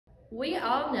We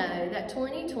all know that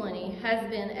 2020 has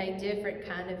been a different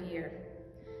kind of year.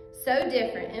 So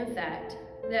different, in fact,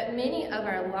 that many of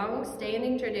our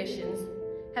long-standing traditions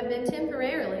have been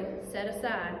temporarily set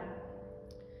aside.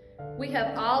 We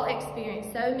have all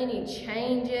experienced so many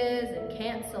changes and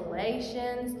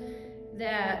cancellations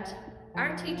that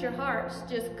our teacher hearts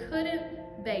just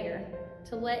couldn't bear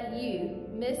to let you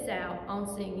miss out on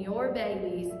seeing your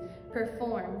babies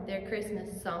perform their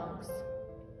Christmas songs.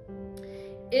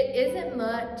 It isn't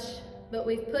much, but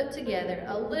we've put together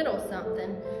a little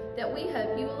something that we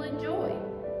hope you will enjoy.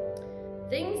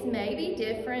 Things may be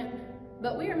different,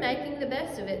 but we are making the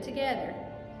best of it together.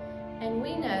 And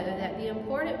we know that the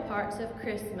important parts of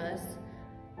Christmas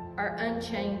are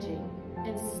unchanging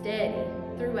and steady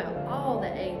throughout all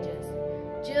the ages,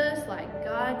 just like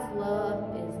God's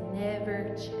love is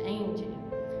never changing.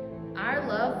 Our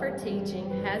love for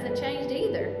teaching hasn't changed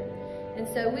either. And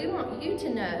so we want you to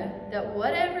know that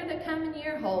whatever the coming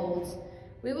year holds,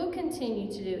 we will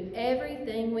continue to do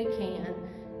everything we can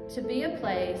to be a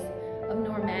place of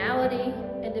normality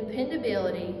and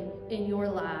dependability in your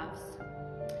lives.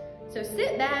 So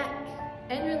sit back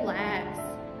and relax,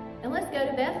 and let's go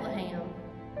to Bethlehem.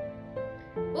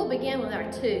 We'll begin with our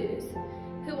twos,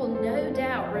 who will no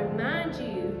doubt remind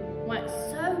you why it's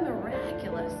so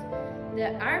miraculous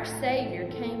that our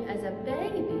Savior came as a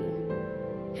baby,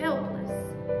 helpless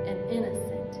and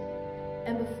innocent,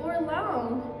 and before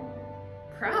long,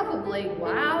 probably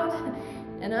wild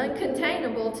and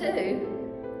uncontainable too.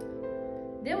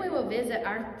 Then we will visit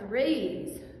our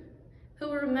threes, who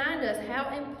will remind us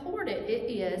how important it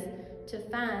is to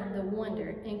find the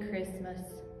wonder in Christmas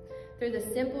through the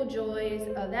simple joys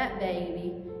of that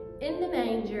baby in the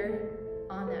manger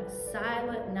on that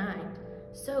silent night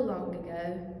so long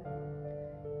ago.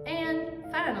 And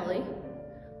finally,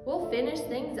 we'll finish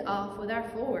things off with our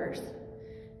fours,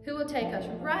 who will take us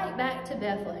right back to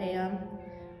Bethlehem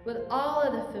with all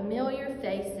of the familiar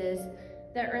faces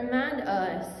that remind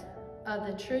us of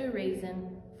the true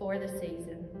reason for the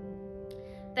season.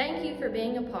 Thank you for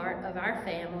being a part of our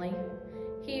family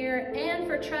here and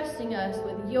for trusting us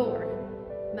with your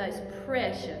most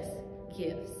precious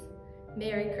gifts.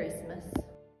 Merry Christmas.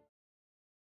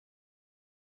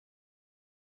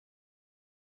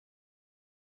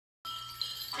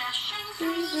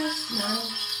 Through the snow,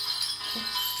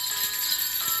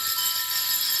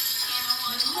 in a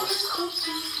horse open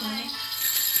sleigh,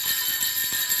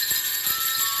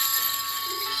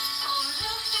 over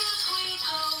the fields we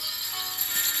go,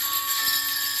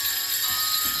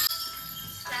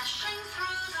 dashing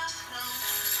through the snow.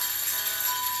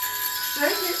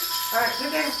 Shake it. All right,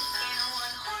 get down. In a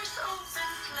one-horse open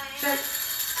sleigh. Shake.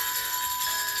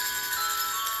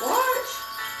 Watch.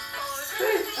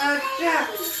 Jack.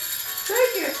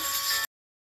 Shake it.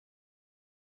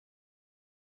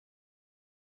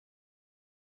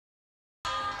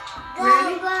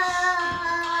 Ready?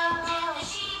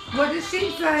 What does she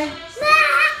say?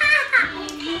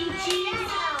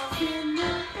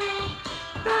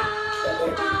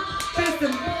 Kiss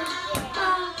him.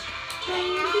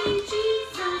 Baby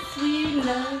Jesus, we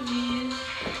love you.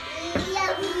 We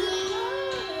love you.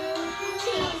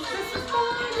 Jesus was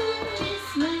born on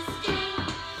Christmas Day.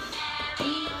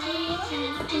 He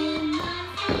teaches in the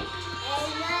faith.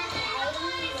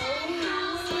 How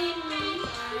sweet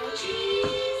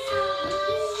Jesus,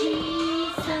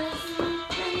 Jesus,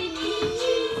 baby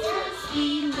Jesus, we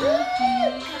love you.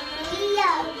 We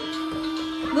love you.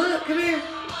 Look, come here.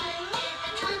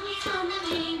 On the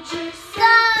manger,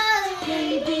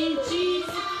 Baby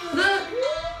Jesus, look.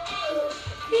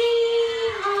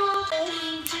 Hee-haw.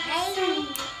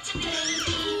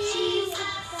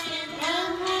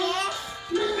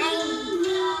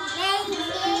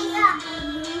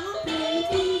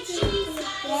 Baby Jesus,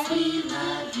 we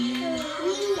love you.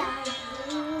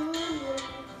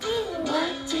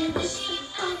 What did the sheep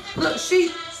want? Look,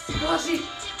 sheep. Come on, sheep.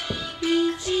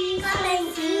 Baby Jesus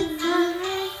in the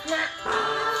rain.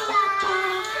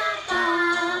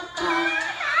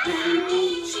 Baby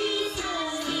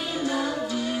Jesus, we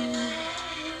love you.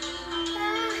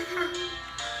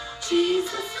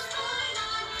 Jesus was born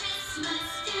on Christmas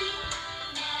Day.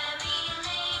 Mary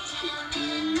laid him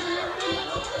in the hay.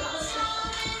 So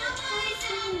little boys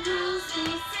and girls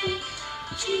they sing,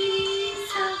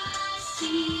 Jesus,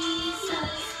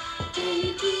 Jesus,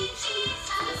 baby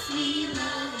Jesus, we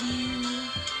love you.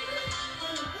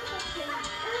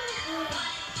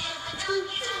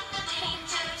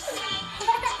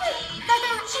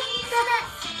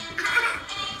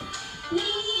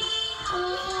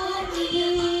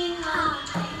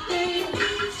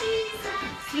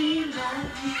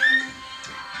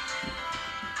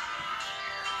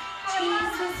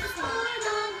 was born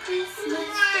on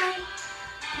Christmas Day.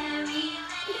 Merry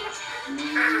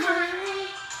night.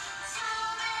 So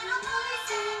little boys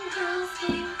and girls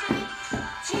they pray.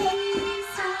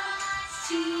 Jesus,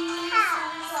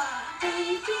 Jesus,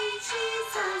 baby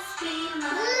Jesus, we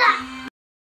love you.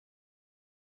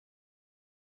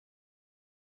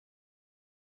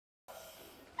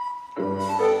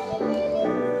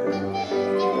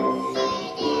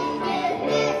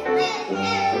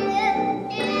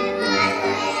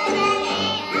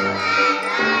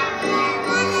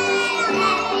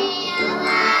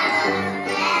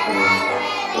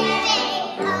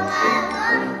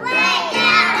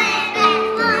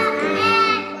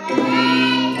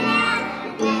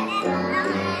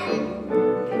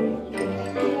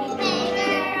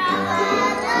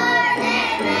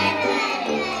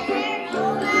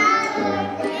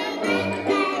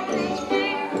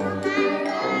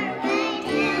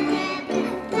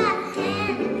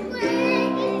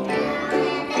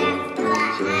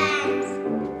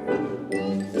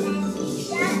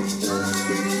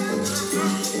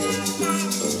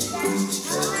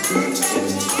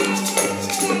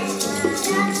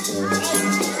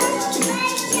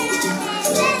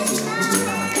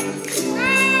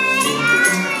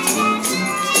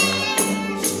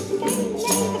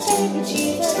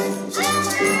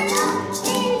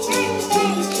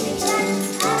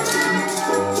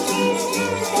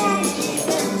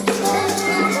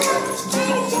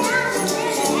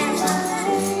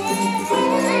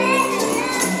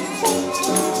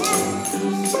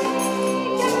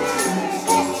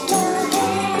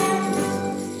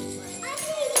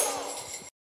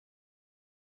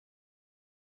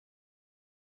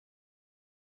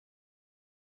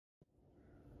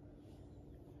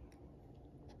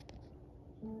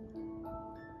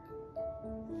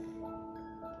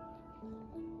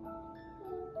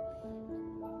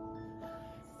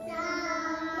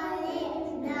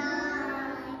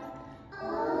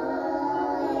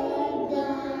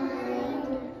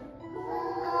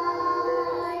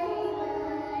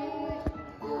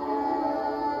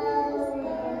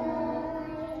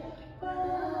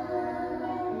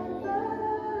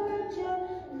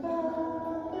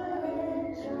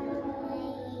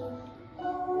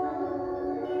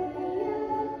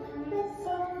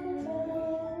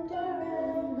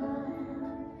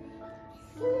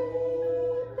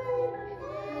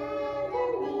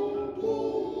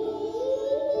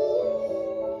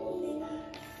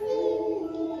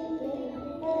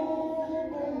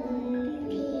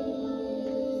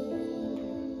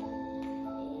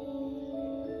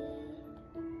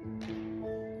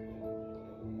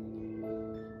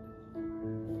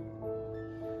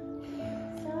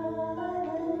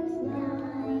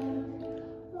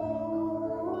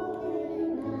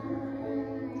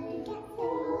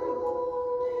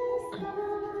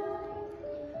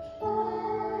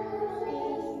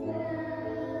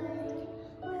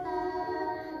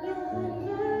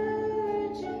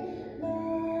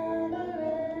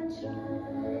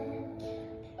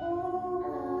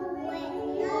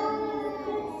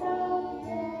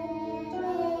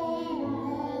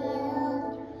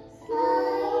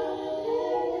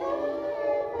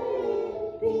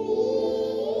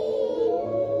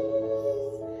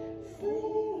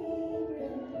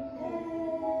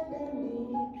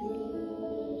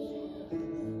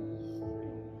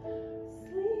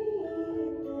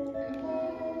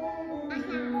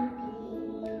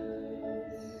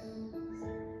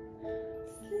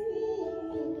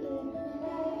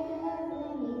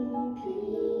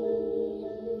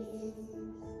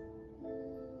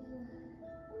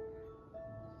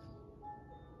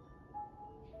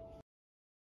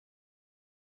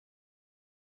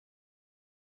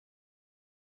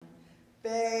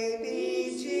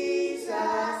 Baby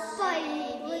Jesus,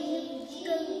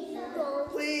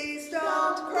 please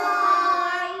don't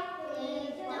cry.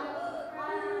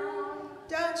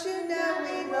 Don't you know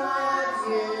we love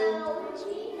you?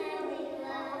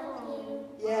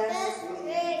 Yes,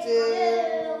 we do.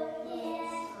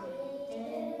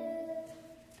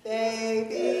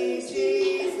 Baby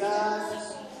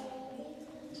Jesus,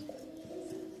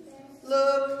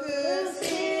 look who's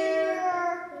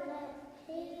here.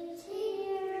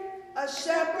 A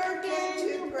shepherd came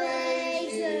to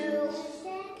praise you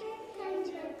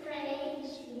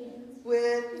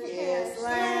with his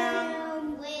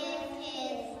lamb.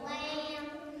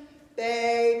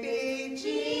 Baby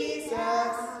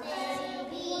Jesus,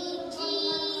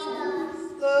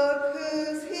 look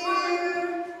who's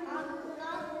here.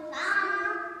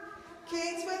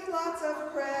 Kings with lots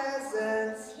of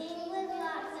presents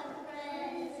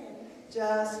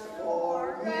just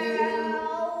for you.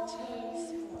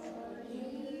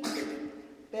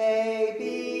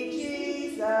 Baby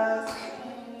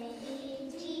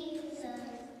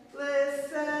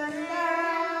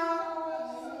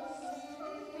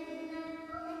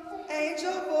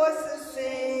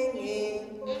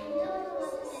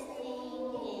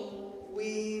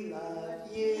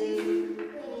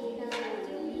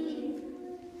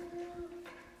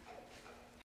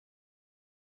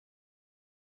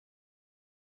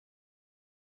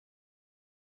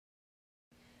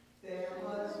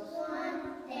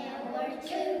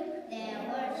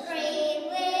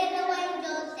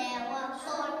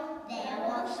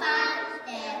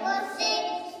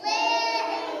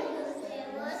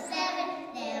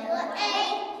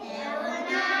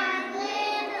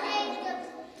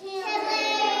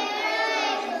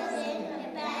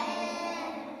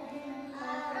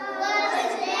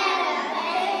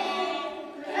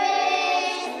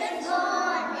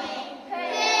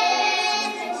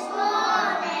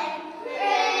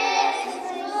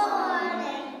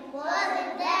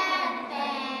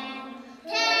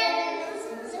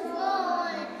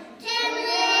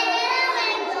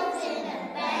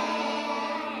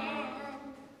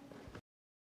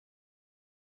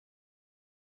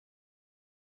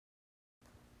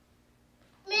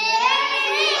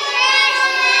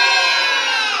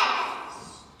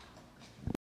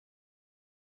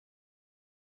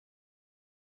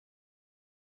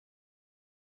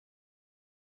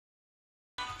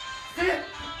Sit.